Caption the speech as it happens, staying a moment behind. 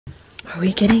Are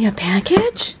we getting a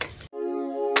package?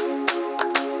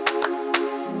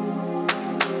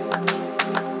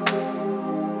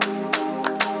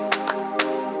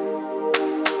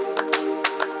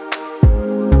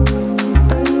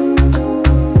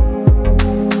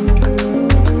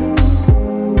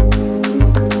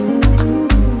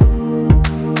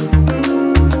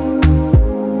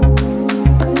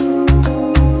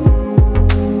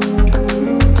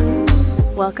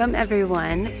 Welcome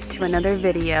everyone to another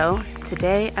video.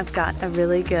 Today I've got a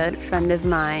really good friend of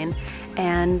mine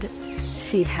and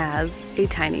she has a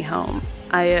tiny home.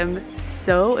 I am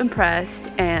so impressed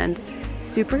and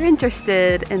super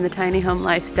interested in the tiny home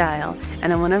lifestyle,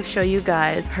 and I want to show you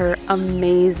guys her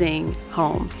amazing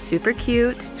home. Super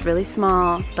cute, it's really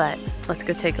small, but let's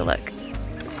go take a look.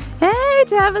 Hey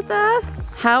Tabitha!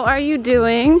 How are you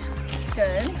doing?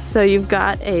 Good. So you've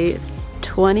got a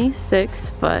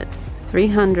 26-foot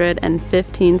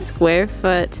 315 square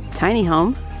foot tiny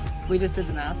home. We just did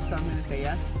the math, so I'm gonna say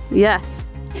yes. Yes.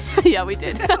 Yeah, we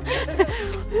did.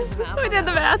 We did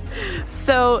the math.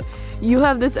 So you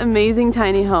have this amazing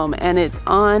tiny home, and it's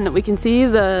on, we can see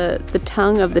the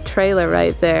tongue of the trailer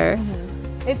right there.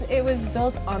 Mm-hmm. It was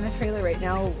built on a trailer. Right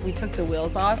now we took the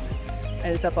wheels off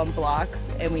and it's up on blocks,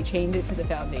 and we chained it to the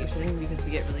foundation because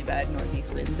we get really bad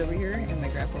northeast winds over here, and my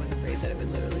grandpa was afraid that it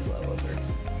would literally blow over.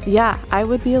 Yeah, I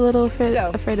would be a little afraid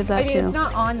of that I mean, too. It's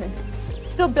not on,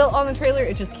 still built on the trailer,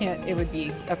 it just can't, it would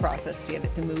be a process to get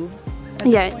it to move.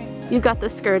 Yeah, you've got the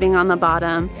skirting on the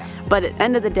bottom, but at the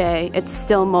end of the day, it's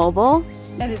still mobile.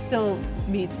 And it still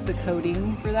meets the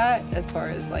coding for that as far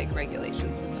as like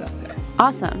regulations and stuff go.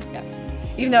 Awesome. Yeah.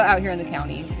 Even though out here in the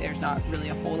county, there's not really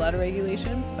a whole lot of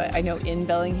regulations, but I know in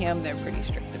Bellingham, they're pretty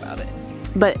strict about it.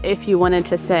 But if you wanted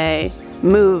to say,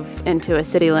 move into a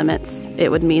city limits,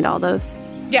 it would meet all those?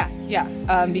 Yeah,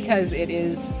 because it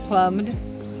is plumbed,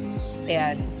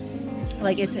 and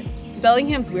like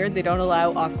Bellingham's weird, they don't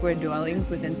allow off-grid dwellings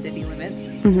within city limits.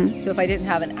 Mm-hmm. So if I didn't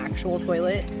have an actual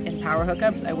toilet and power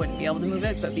hookups, I wouldn't be able to move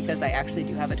it, but because I actually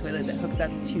do have a toilet that hooks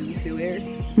up to sewer,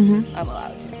 I'm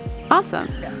allowed to. Awesome.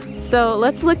 Yeah. So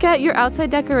let's look at your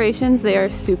outside decorations. They are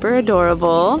super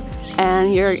adorable,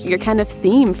 and your kind of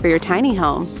theme for your tiny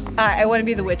home. I want to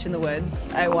be the witch in the woods.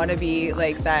 I want to be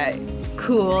like that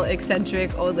cool,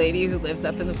 eccentric old lady who lives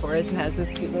up in the forest and has this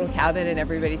cute little cabin, and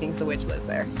everybody thinks the witch lives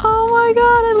there. Oh my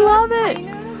god, I love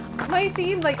it! My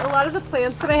theme, like a lot of the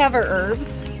plants that I have are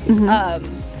herbs.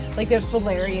 Like there's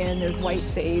valerian, there's white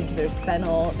sage, there's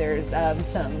fennel, there's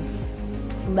some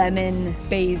lemon,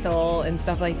 basil, and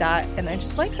stuff like that. And I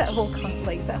just like that whole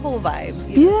vibe.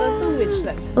 You know, the witch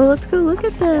scent. Well, let's go look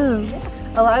at them. Yeah.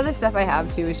 A lot of the stuff I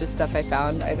have too is just stuff I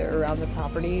found either around the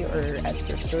property or at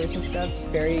thrift stores and stuff.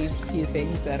 Very few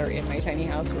things that are in my tiny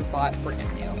house were bought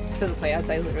brand new. So the plants,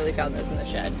 I literally found those in the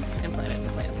shed and planted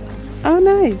some plants in. Oh,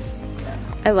 nice. Yeah.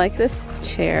 I like this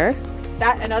chair.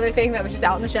 That, another thing that was just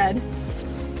out in the shed.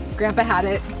 Grandpa had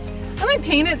it. I might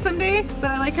paint it someday,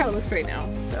 but I like how it looks right now.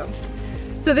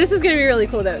 So this is gonna be really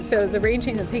cool though. So the rain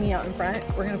chain that's hanging out in front,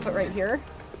 we're gonna put right here.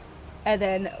 And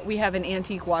then we have an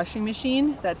antique washing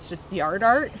machine that's just yard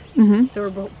art.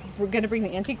 So we're gonna bring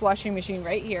the antique washing machine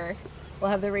right here. We'll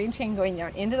have the rain chain going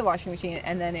down into the washing machine,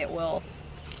 and then it will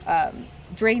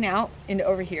drain out into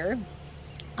over here.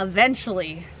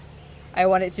 Eventually, I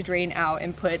want it to drain out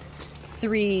and put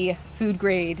 3 food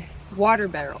grade water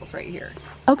barrels right here.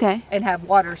 Okay. And have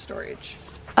water storage.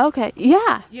 Okay,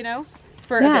 yeah. You know?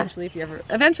 Eventually,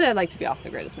 eventually I'd like to be off the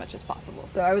grid as much as possible.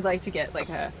 So I would like to get like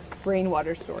a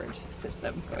rainwater storage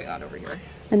system going on over here.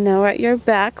 And now we're at your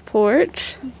back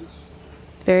porch.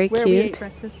 Very cute. Where we ate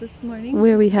breakfast this morning.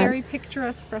 Where we had very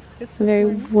picturesque breakfast. Very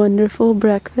wonderful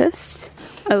breakfast.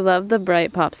 I love the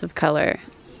bright pops of color.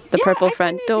 The purple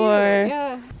front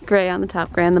door, gray on the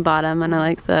top, gray on the bottom, and I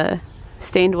like the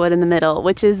stained wood in the middle,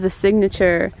 which is the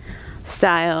signature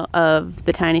style of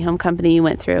the tiny home company you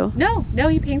went through. No,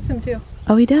 he paints them too.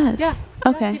 Oh, he does? Yeah.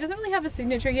 Okay. Yeah, he doesn't really have a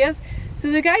signature. He has,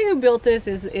 so the guy who built this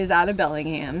is out of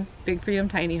Bellingham, Big Freedom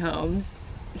Tiny Homes.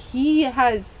 He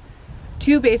has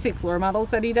 2 basic floor models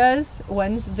that he does.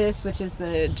 One's this, which is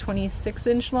the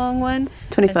 26-inch long one.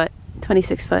 20 foot,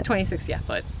 26 foot. 26, yeah,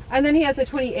 foot. And then he has the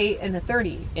 28 and the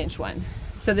 30-inch one.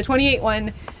 So the 28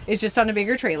 one is just on a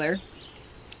bigger trailer,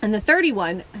 and the 30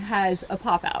 one has a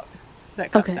pop-out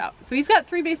that comes out. So he's got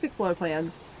 3 basic floor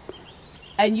plans,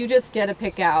 and you just get to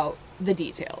pick out the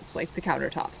details, like the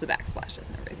countertops, the backsplashes,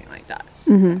 and everything like that.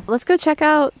 So. Let's go check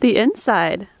out the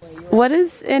inside. What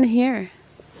is in here?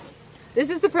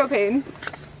 This is the propane.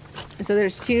 So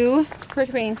there's 2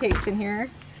 propane tanks in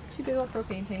here. 2 big old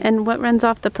propane tanks. And what runs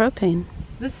off the propane?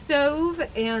 The stove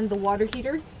and the water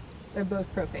heater are both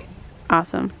propane.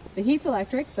 Awesome. The heat's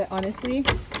electric, but honestly,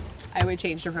 I would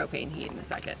change to propane heat in a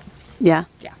second. Yeah.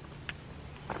 Yeah.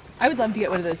 I would love to get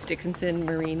one of those Dickinson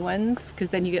marine ones, because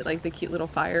then you get like the cute little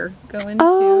fire going too.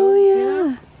 Oh, yeah.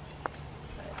 You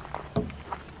know?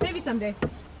 Maybe someday.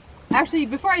 Actually,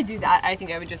 before I do that, I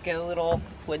think I would just get a little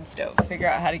wood stove. Figure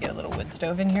out how to get a little wood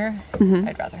stove in here. Mm-hmm.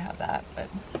 I'd rather have that, but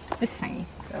it's tiny,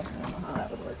 so I don't know how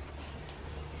that would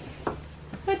work.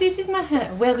 But this is my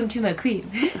hut. Welcome to my crib.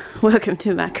 Welcome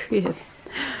to my crib.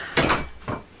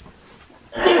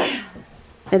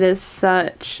 It is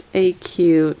such a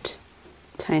cute,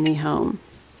 tiny home.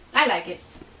 I like it.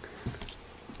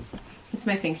 It's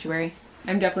my sanctuary.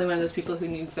 I'm definitely one of those people who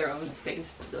needs their own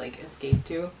space to like escape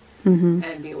to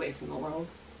and be away from the world.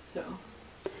 So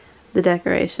the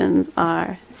decorations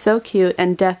are so cute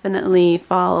and definitely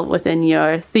fall within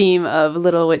your theme of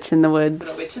Little Witch in the Woods.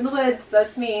 Little Witch in the Woods,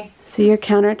 that's me. So your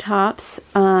countertops,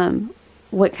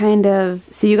 what kind of,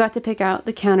 so you got to pick out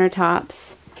the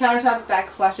countertops. Countertops,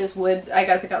 backsplashes, wood. I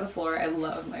gotta pick out the floor. I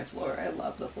love my floor. I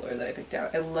love the floor that I picked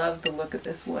out. I love the look of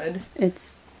this wood.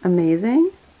 It's amazing.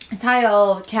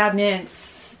 Tile,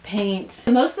 cabinets, paint.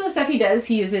 Most of the stuff he does,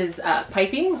 he uses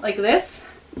piping like this.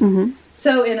 Mm-hmm.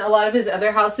 So in a lot of his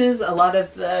other houses, a lot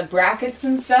of the brackets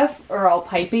and stuff are all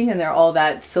piping and they're all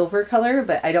that silver color,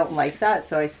 but I don't like that,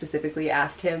 so I specifically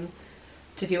asked him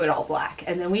to do it all black.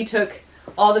 And then we took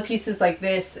all the pieces like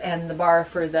this and the bar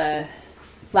for the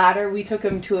ladder, we took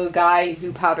them to a guy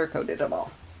who powder coated them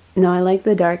all. No, I like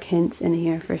the dark hints in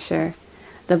here for sure.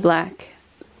 The black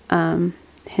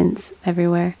hints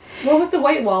everywhere. Well, with the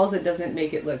white walls, it doesn't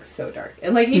make it look so dark.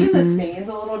 And like even the stain's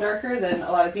a little darker than a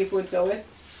lot of people would go with.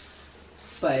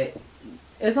 But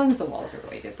as long as the walls are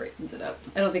white, it brightens it up.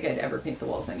 I don't think I'd ever paint the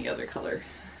walls any other color.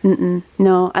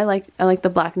 No, I like the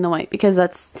black and the white because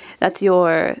that's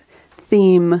your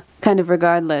theme kind of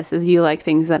regardless, is you like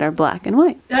things that are black and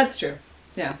white. That's true.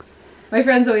 Yeah. My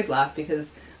friends always laugh because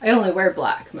I only wear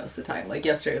black most of the time. Like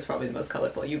yesterday was probably the most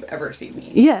colorful you've ever seen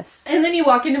me. Yes. And then you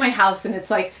walk into my house and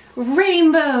it's like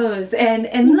rainbows and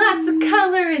lots of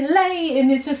color and light,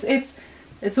 and it's just it's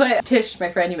what Tish,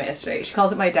 my friend you met yesterday, she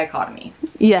calls it my dichotomy.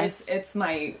 Yes. It's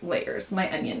my layers,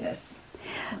 my onionness.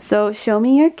 So show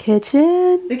me your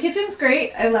kitchen. The kitchen's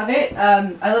great. I love it.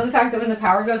 I love the fact that when the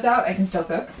power goes out, I can still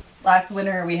cook. Last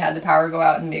winter we had the power go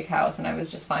out in the big house and I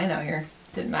was just fine out here.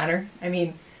 Didn't matter. I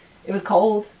mean, it was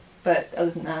cold, but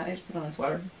other than that, I just put on this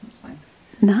water. It's fine.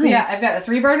 Nice. But yeah, I've got a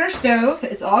 3-burner stove.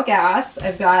 It's all gas.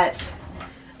 I've got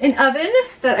an oven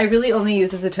that I really only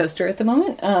use as a toaster at the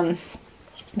moment.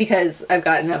 Because I've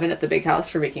got an oven at the big house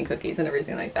for making cookies and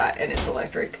everything like that, and it's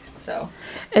electric, so.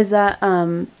 Is that,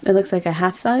 it looks like a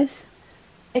half size?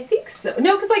 I think so.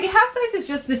 No, because like a half size is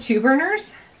just the 2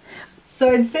 burners. So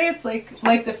I'd say it's like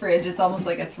the fridge, it's almost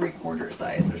like a 3/4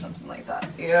 size or something like that,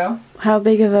 you know? How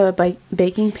big of a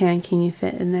baking pan can you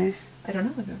fit in there? I don't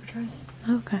know, I've never tried.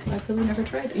 Okay. I've really never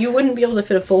tried. You wouldn't be able to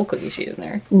fit a full cookie sheet in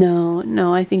there.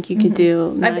 No, I think you could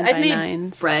do 9 I've by made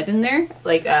 9s. bread in there.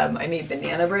 Like, I made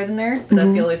banana bread in there, but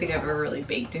that's the only thing I've ever really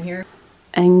baked in here.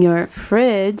 And your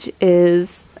fridge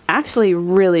is actually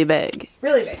really big.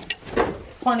 Really big.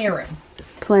 Plenty of room.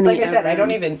 Plenty Like I of said, I room.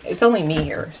 don't even, it's only me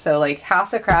here. So like half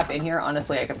the crap in here,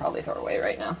 honestly, I could probably throw away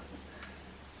right now.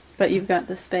 But you've got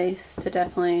the space to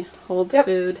definitely hold Yep.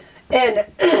 food. And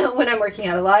when I'm working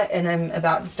out a lot and I'm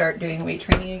about to start doing weight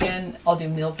training again, I'll do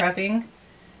meal prepping.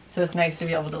 So it's nice to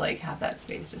be able to like have that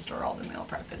space to store all the meal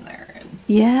prep in there. And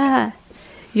Yeah.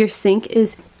 Your sink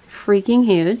is freaking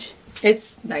huge.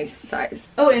 it's nice size.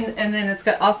 Oh, and then it's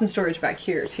got awesome storage back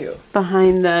here too.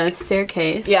 Behind the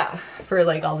staircase. Yeah, for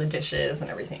like all the dishes and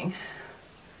everything.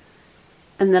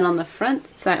 And then on the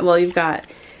front side, well, you've got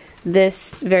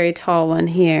this very tall one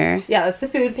here. Yeah, that's the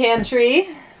food pantry.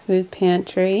 Food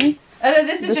pantry. And then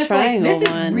this is The just like, this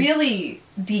triangle one. is really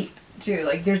deep too.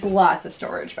 Like there's lots of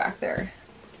storage back there.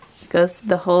 Goes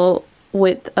the whole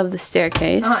width of the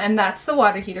staircase. And that's the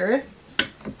water heater,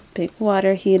 Big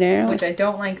water heater. which I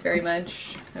don't like very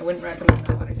much. I wouldn't recommend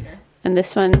that water heater. And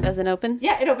this one doesn't open?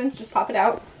 Yeah, it opens. Just pop it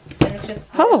out. And it's just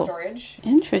Oh. more storage.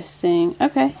 Interesting.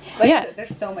 Okay. Like I Yeah. said,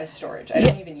 there's so much storage. I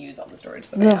don't even use all the storage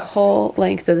that I The have. whole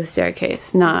length of the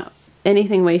staircase. Not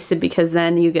anything wasted because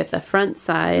then you get the front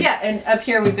side. Yeah, and up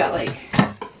here we've got like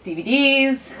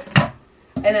DVDs.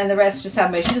 And then the rest just have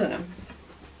my shoes in them.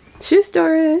 Shoe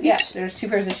storage. Yeah, there's 2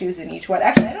 pairs of shoes in each one.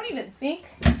 Actually, I don't even think,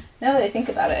 now that I think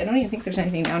about it, I don't even think there's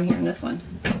anything down here in this one.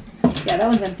 Yeah, that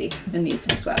one's empty and needs to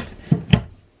be swept.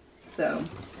 So,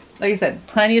 like I said,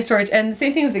 plenty of storage. And the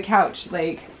same thing with the couch,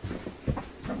 like,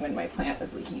 from when my plant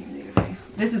was leaking here the other day.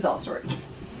 This is all storage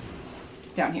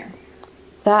down here.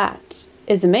 That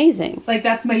is amazing. Like,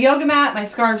 that's my yoga mat, my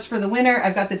scarves for the winter.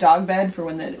 I've got the dog bed for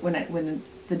when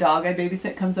the the dog I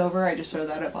babysit comes over, I just throw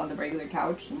that up on the regular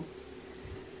couch. And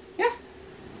yeah.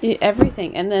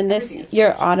 Everything. And then this,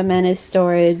 your ottoman is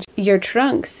storage. Your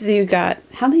trunks, so you got,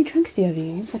 how many trunks do you have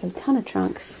here? You've got a ton of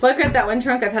trunks. Well, I've got that one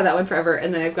trunk. I've had that one forever.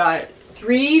 And then I've got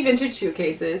 3 vintage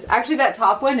suitcases. Actually, that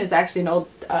top one is actually an old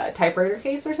typewriter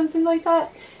case or something like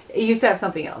that. It used to have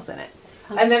something else in it.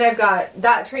 And then I've got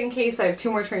that train case. I have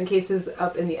 2 more train cases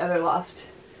up in the other loft.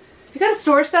 If you gotta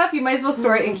store stuff, you might as well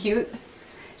store it in cute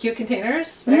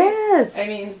containers, right? Yes. I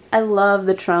mean, I love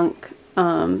the trunk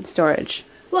storage.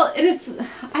 well, and it's,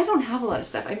 I don't have a lot of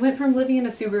stuff. I went from living in a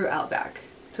Subaru Outback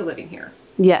to living here.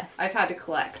 Yes. I've had to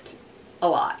collect a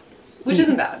lot, which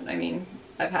isn't bad. I mean,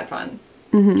 I've had fun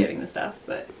getting the stuff,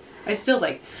 but I still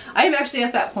like, I'm actually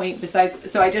at that point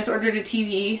besides, so I just ordered a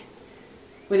TV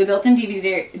with a built-in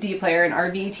DVD player and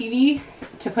RV TV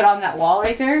to put on that wall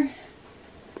right there,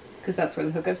 because that's where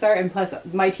the hookups are. And plus,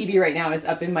 my TV right now is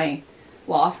up in my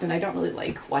loft, and I don't really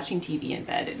like watching TV in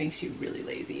bed. It makes you really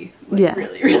lazy. Like, yeah.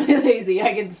 Really, really lazy.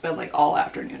 I could spend like all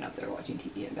afternoon up there watching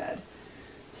TV in bed.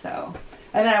 So,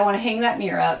 and then I want to hang that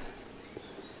mirror up.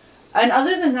 And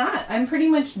other than that, I'm pretty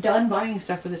much done buying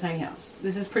stuff for the tiny house.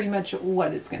 This is pretty much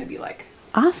what it's going to be like.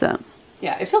 Awesome.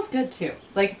 Yeah, it feels good too.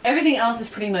 Like, everything else is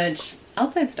pretty much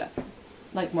outside stuff.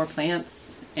 Like more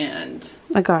plants and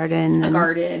a garden.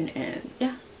 And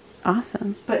yeah.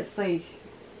 Awesome. But it's like,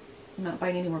 I'm not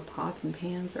buying any more pots and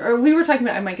pans. Or we were talking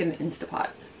about I might get an Instapot.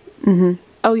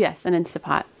 Oh yes, an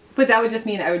Instapot. But that would just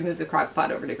mean I would move the crock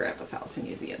pot over to Grandpa's house and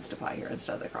use the Instapot here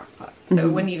instead of the crock pot. So it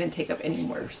wouldn't even take up any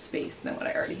more space than what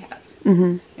I already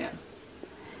have. Yeah.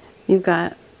 You've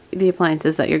got the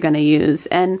appliances that you're going to use,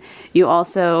 and you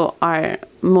also are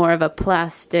more of a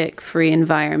plastic-free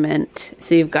environment.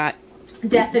 So you've got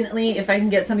definitely, if I can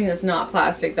get something that's not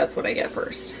plastic, that's what I get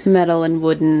first. Metal and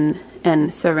wooden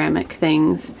and ceramic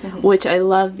things, which I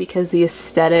love because the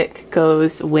aesthetic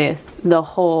goes with the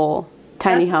whole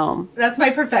tiny home. That's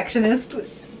my perfectionist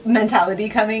mentality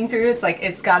coming through. It's like,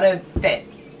 it's gotta fit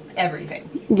everything.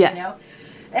 Yeah. You know?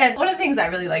 And one of the things I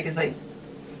really like is like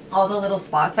all the little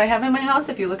spots I have in my house.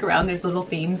 If you look around, there's little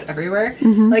themes everywhere.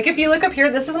 Like if you look up here,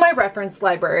 this is my reference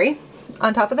library.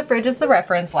 On top of the fridge is the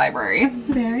reference library.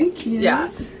 Very cute.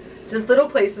 Yeah. Just little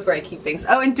places where I keep things.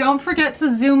 Oh, and don't forget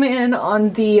to zoom in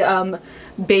on the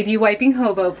baby wiping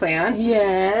hobo plant.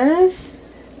 Yes.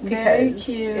 Very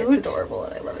cute. It's adorable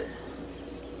and I love it.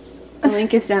 The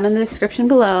link is down in the description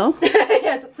below.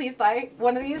 Yes, please buy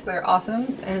one of these. They're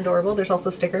awesome and adorable. There's also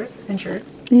stickers and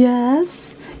shirts.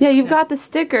 Yes. Yeah, you've got the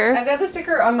sticker. I've got the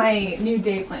sticker on my new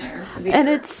day planner. And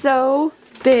it's so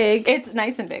big. It's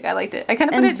nice and big. I liked it. I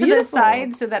kind of put it to the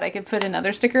side so that I could put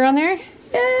another sticker on there.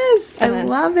 Yes, I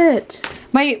love it.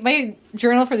 My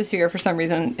journal for this year, for some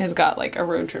reason, has got like a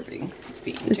road tripping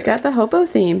theme. It's got the hobo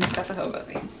theme. It's got the hobo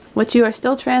theme. Which you are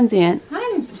still transient.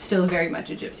 I'm still very much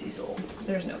a gypsy soul.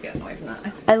 There's no getting away from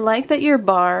that. I like that your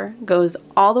bar goes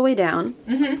all the way down,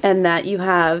 and that you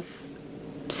have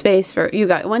space for, you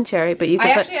got one cherry, but you can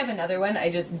I actually have another one. I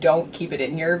just don't keep it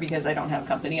in here because I don't have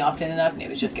company often enough, and it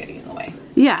was just getting in the way.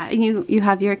 Yeah, you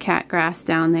have your cat grass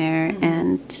down there,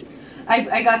 and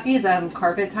I got these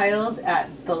carpet tiles at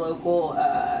the local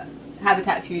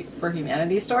Habitat for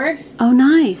Humanity store. Oh,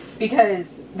 nice.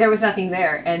 Because there was nothing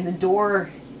there, and the door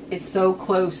is so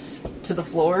close to the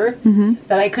floor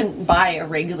that I couldn't buy a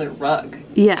regular rug.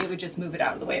 Yeah. It would just move it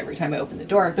out of the way every time I opened the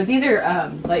door. But these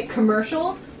are like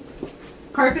commercial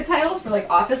carpet tiles for like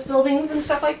office buildings and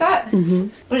stuff like that.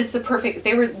 But it's the perfect,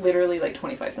 they were literally like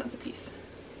 25 cents a piece.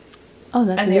 Oh,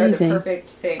 that's and amazing. And they are the perfect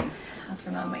thing. I'll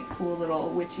turn on my cool little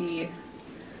witchy.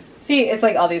 See, it's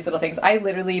like all these little things. I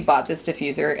literally bought this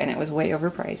diffuser and it was way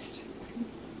overpriced.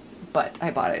 But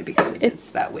I bought it because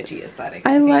it's that witchy aesthetic.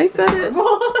 I like that.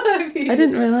 I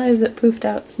didn't realize it poofed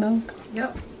out smoke.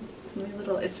 Yep. It's my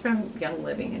little, it's from Young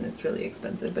Living and it's really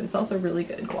expensive, but it's also really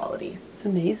good quality. It's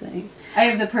amazing. I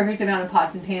have the perfect amount of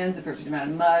pots and pans, the perfect amount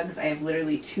of mugs. I have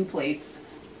literally 2 plates.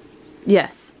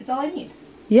 Yes. It's all I need.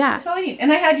 Yeah. That's all I need. And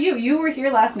I had you. You were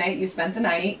here last night. You spent the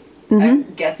night.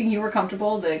 I'm guessing you were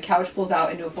comfortable. The couch pulls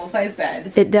out into a full-size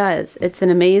bed. It does. It's an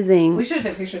amazing... We should have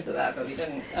took pictures of that, but we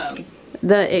didn't.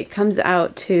 It comes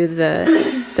out to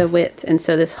the width, and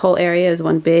so this whole area is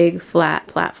one big flat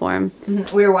platform.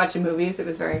 We were watching movies. It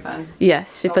was very fun.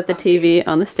 Yes, she put the TV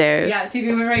on the stairs. Yeah, the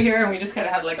TV went right here, and we just kind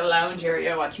of had like a lounge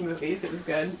area watching movies. It was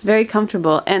good. It's very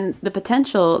comfortable, and the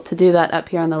potential to do that up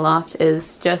here on the loft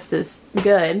is just as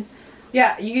good.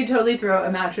 Yeah, you could totally throw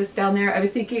a mattress down there. I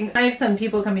was thinking, I have some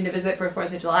people coming to visit for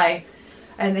 4th of July,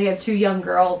 and they have 2 young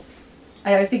girls,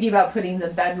 I was thinking about putting the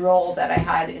bedroll that I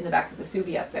had in the back of the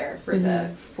Subi up there for the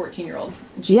 14-year-old.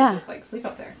 And she would just like sleep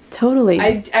up there. Totally.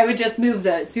 I would just move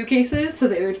the suitcases so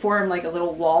they would form like a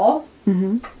little wall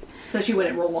so she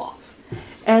wouldn't roll off.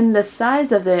 And the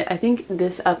size of it, I think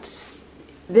this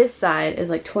side is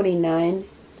like 29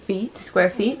 square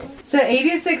feet. So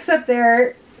 86 up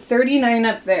there, 39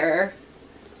 up there.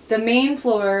 The main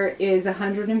floor is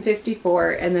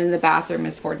 154 and then the bathroom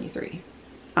is 43.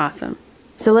 Awesome.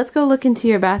 So let's go look into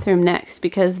your bathroom next,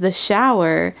 because the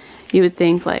shower, you would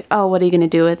think like, oh, what are you going to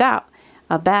do without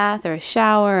a bath or a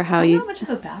shower? Or I'm not much of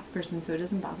a bath person, so it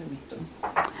doesn't bother me.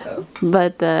 So.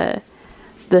 But the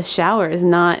shower is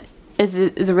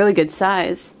a really good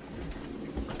size.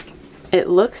 It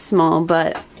looks small,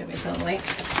 but Give me some light.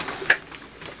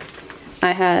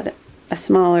 I had a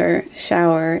smaller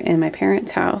shower in my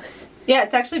parents' house. Yeah,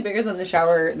 it's actually bigger than the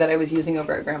shower that I was using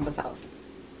over at Grandpa's house.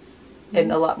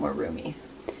 And a lot more roomy.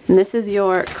 And this is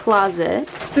your closet.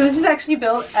 So this is actually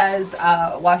built as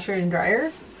a washer and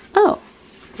dryer. Oh.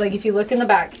 It's like if you look in the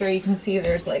back here, you can see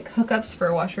there's like hookups for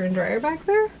a washer and dryer back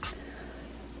there.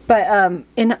 But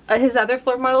in his other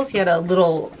floor models, he had a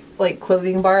little like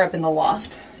clothing bar up in the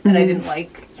loft. And I didn't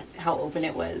like how open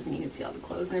it was and you can see all the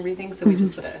clothes and everything. So we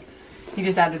just he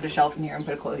just added a shelf in here and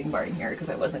put a clothing bar in here because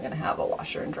I wasn't going to have a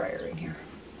washer and dryer in here.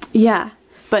 Yeah.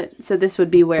 But, so this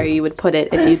would be where you would put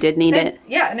it if you did need it.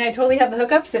 Yeah, and I totally have the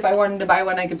hookups. If I wanted to buy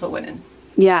one, I could put one in.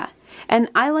 Yeah. And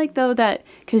I like, though, that,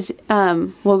 because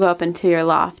we'll go up into your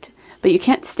loft, but you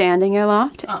can't stand in your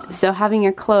loft. So having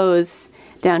your clothes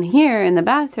down here in the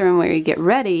bathroom where you get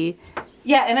ready.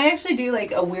 Yeah, and I actually do,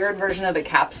 like, a weird version of a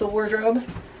capsule wardrobe.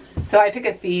 So I pick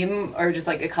a theme or just,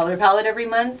 like, a color palette every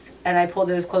month, and I pull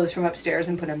those clothes from upstairs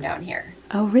and put them down here.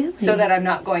 Oh, really? So that I'm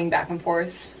not going back and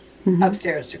forth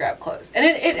upstairs to grab clothes. And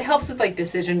it helps with like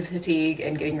decision fatigue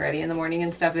and getting ready in the morning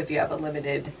and stuff if you have a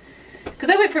limited, because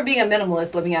I went from being a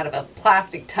minimalist living out of a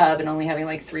plastic tub and only having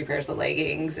like 3 pairs of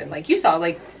leggings, and like you saw,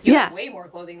 like you have way more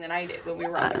clothing than I did when we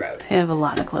were on the road. I have a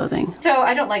lot of clothing. So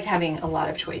I don't like having a lot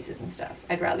of choices and stuff.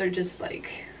 I'd rather just like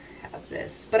have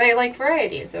this, but I like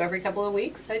variety, so every couple of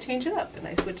weeks I change it up and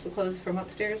I switch the clothes from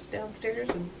upstairs to downstairs.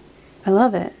 And I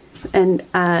love it. And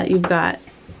you've got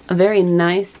a very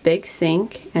nice big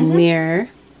sink and mirror.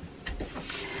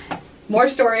 More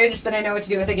storage than I know what to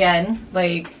do with again.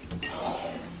 Like,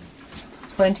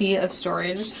 plenty of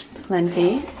storage.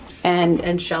 Plenty.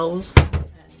 And shelves.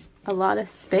 A lot of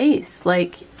space.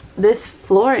 Like, this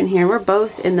floor in here, we're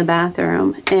both in the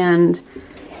bathroom, and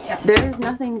there's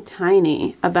nothing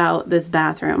tiny about this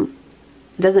bathroom.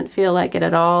 It doesn't feel like it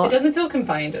at all. It doesn't feel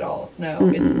confined at all. No,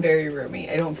 it's very roomy.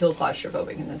 I don't feel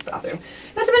claustrophobic in this bathroom.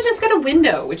 Not to mention it's got a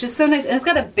window, which is so nice. And it's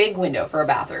got a big window for a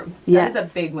bathroom. Yes. That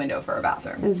is a big window for a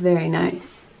bathroom. It's very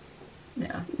nice.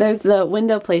 Yeah. There's the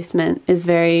window placement is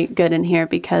very good in here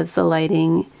because the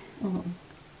lighting,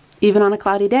 even on a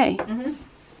cloudy day.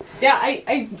 Yeah,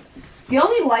 I the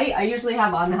only light I usually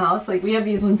have on the house, like we have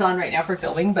these ones on right now for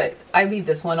filming, but I leave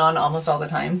this one on almost all the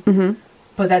time.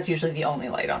 But that's usually the only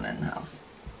light on in the house.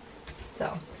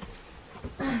 So.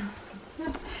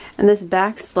 And this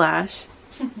backsplash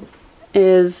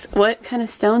is, what kind of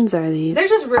stones are these? They're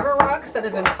just river rocks that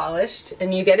have been polished,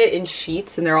 and you get it in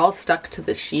sheets, and they're all stuck to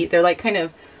the sheet. They're like kind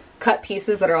of cut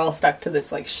pieces that are all stuck to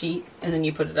this like sheet, and then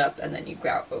you put it up, and then you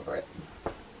grout over it.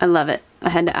 I love it. I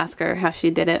had to ask her how she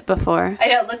did it before. I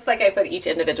know, it looks like I put each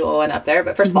individual one up there,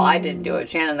 but first of all, I didn't do it.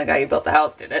 Shannon, the guy who built the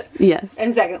house, did it. Yes.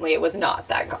 And secondly, it was not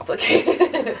that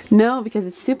complicated. No, because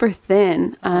it's super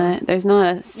thin. There's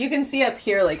not a... You can see up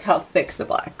here, like, how thick the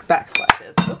backsplash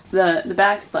is. Oops. The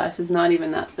backsplash is not even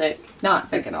that thick.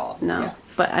 Not thick at all. No. Yeah.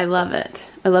 But I love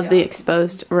it. I love the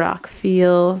exposed rock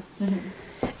feel.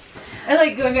 And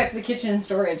like going back to the kitchen and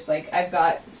storage, like I've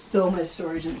got so much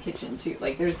storage in the kitchen too.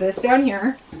 Like there's this down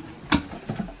here.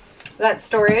 That's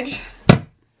storage.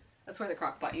 That's where the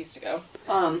crock pot used to go.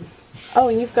 Oh,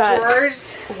 and you've got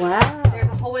drawers. Wow. There's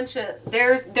a whole bunch of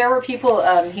there were people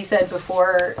he said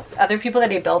before, other people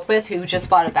that he built with who just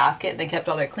bought a basket and they kept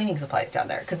all their cleaning supplies down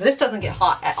there because this doesn't get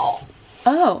hot at all.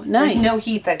 Oh, nice. There's no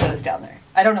heat that goes down there.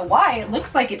 I don't know why. It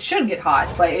looks like it should get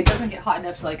hot, but it doesn't get hot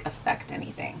enough to like affect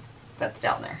anything that's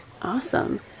down there.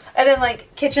 Awesome. And then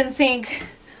like kitchen sink,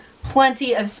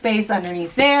 plenty of space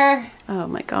underneath there. Oh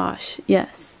my gosh,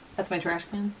 yes. That's my trash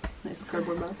can. Nice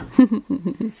cardboard box.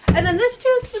 And then this too,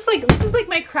 it's just like, this is like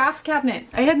my craft cabinet.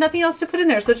 I had nothing else to put in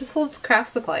there, so it just holds craft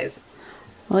supplies.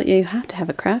 Well, you have to have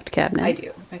a craft cabinet. I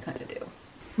do. I kind of do.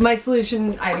 My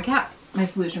solution, I have a cat. My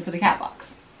solution for the cat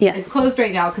box. Yes. It's closed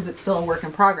right now because it's still a work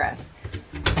in progress.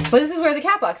 But this is where the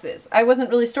cat box is. I wasn't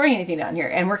really storing anything down here.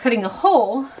 And we're cutting a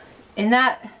hole in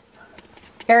that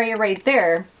area right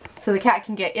there so the cat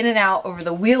can get in and out over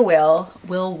the wheel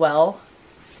well.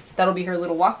 That'll be her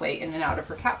little walkway in and out of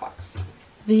her cat box.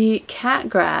 The cat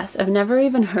grass, I've never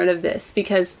even heard of this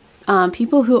because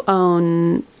people who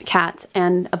own cats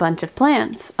and a bunch of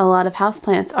plants, a lot of house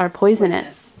plants are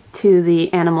poisonous to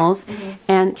the animals,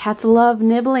 and cats love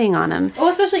nibbling on them. Oh,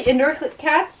 especially indoor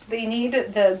cats, they need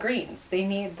the greens. They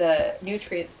need the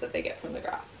nutrients that they get from the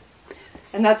grass.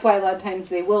 And that's why a lot of times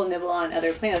they will nibble on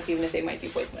other plants even if they might be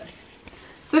poisonous.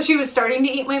 So she was starting to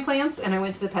eat my plants, and I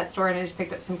went to the pet store and I just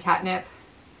picked up some catnip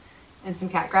and some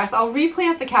cat grass. I'll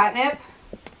replant the catnip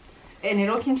and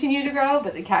it'll continue to grow,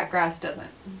 but the cat grass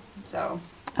doesn't. So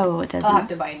it doesn't. I'll have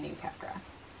to buy new cat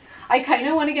grass. I kind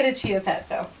of want to get a chia pet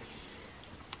though.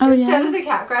 Oh, Instead of the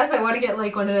cat grass, I want to get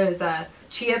like one of those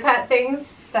chia pet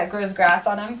things that grows grass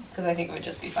on them, because I think it would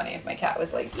just be funny if my cat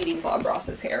was like eating Bob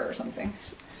Ross's hair or something.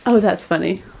 Oh, that's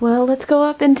funny. Well, let's go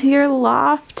up into your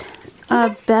loft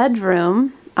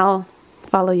bedroom. I'll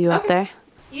follow you up there.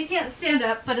 You can't stand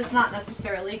up, but it's not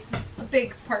necessarily a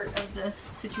big part of the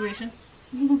situation.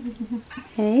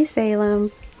 Hey,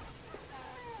 Salem.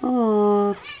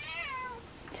 Oh,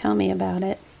 tell me about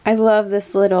it. I love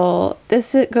this little,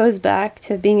 it goes back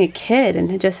to being a kid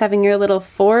and just having your little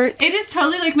fort. It is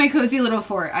totally like my cozy little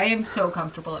fort. I am so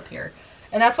comfortable up here.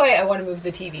 And that's why I want to move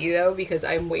the TV though, because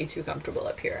I'm way too comfortable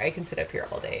up here. I can sit up here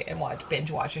all day and binge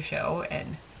watch a show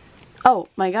and... Oh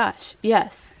my gosh,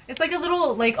 yes. It's like a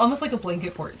little, like almost like a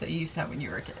blanket fort that you used to have when you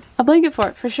were a kid. A blanket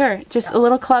fort, for sure. Just a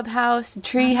little clubhouse,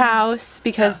 tree house,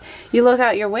 because you look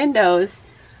out your windows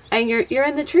and you're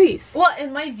in the trees. Well,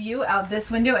 in my view out this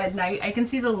window at night, I can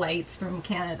see the lights from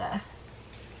Canada.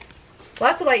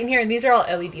 Lots of light in here, and these are all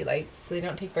LED lights, so they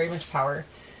don't take very much power.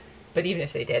 But even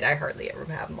if they did, I hardly ever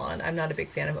have them on. I'm not a big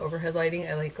fan of overhead lighting.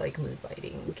 I like mood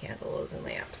lighting, candles and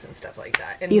lamps and stuff like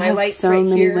that. And you my have lights so right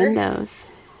many here, windows.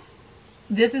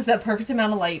 This is the perfect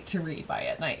amount of light to read by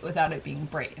at night without it being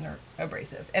bright and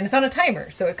abrasive. And it's on a timer,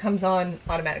 so it comes on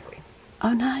automatically.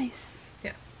 Oh, nice.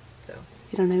 Yeah, so.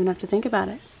 You don't even have to think about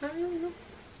it. I don't really know.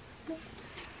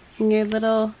 And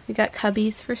you got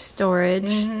cubbies for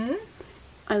storage.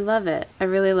 I love it. I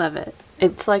really love it.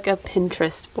 It's like a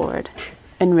Pinterest board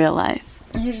in real life.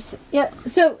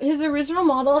 So his original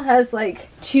model has like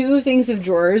 2 things of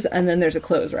drawers and then there's a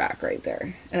clothes rack right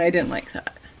there. And I didn't like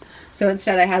that. So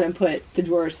instead I had him put the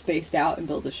drawers spaced out and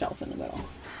build a shelf in the middle.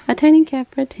 A tiny cat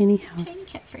for a tiny house. Tiny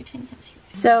cat for a tiny house.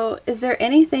 So is there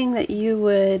anything that you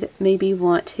would maybe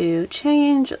want to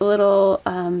change, little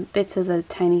bits of the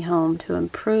tiny home to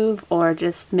improve or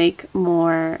just make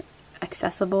more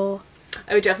accessible?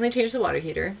 I would definitely change the water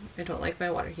heater. I don't like my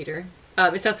water heater.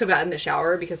 It's not so bad in the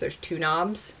shower because there's 2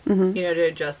 knobs, you know, to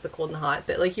adjust the cold and hot.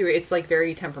 But like it's like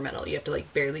very temperamental. You have to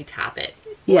like barely tap it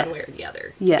one way or the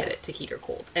other to get it to heat or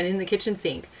cold. And in the kitchen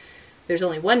sink, there's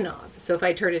only 1 knob. So if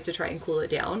I turn it to try and cool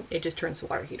it down, it just turns the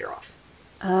water heater off.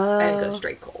 Oh. And it goes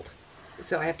straight cold.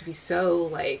 So I have to be so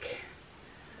like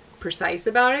precise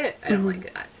about it. I don't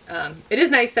like that. It is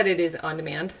nice that it is on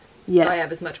demand. Yes. So I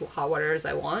have as much hot water as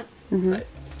I want, but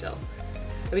still.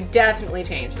 I would definitely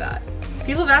change that.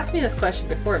 People have asked me this question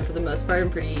before, and for the most part, I'm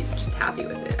pretty just happy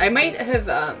with it. I might have,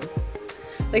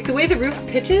 like the way the roof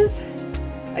pitches,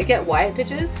 I get why it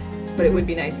pitches, but it would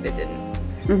be nice if it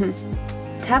didn't.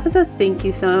 Tabitha, thank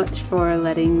you so much for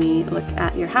letting me look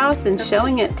at your house and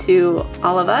showing it to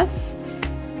all of us.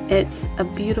 It's a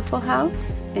beautiful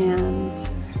house, and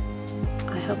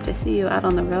I hope to see you out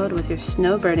on the road with your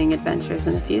snowbirding adventures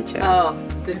in the future. Oh,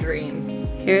 the dream.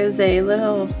 Here's a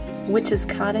little witch's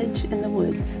cottage in the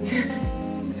woods.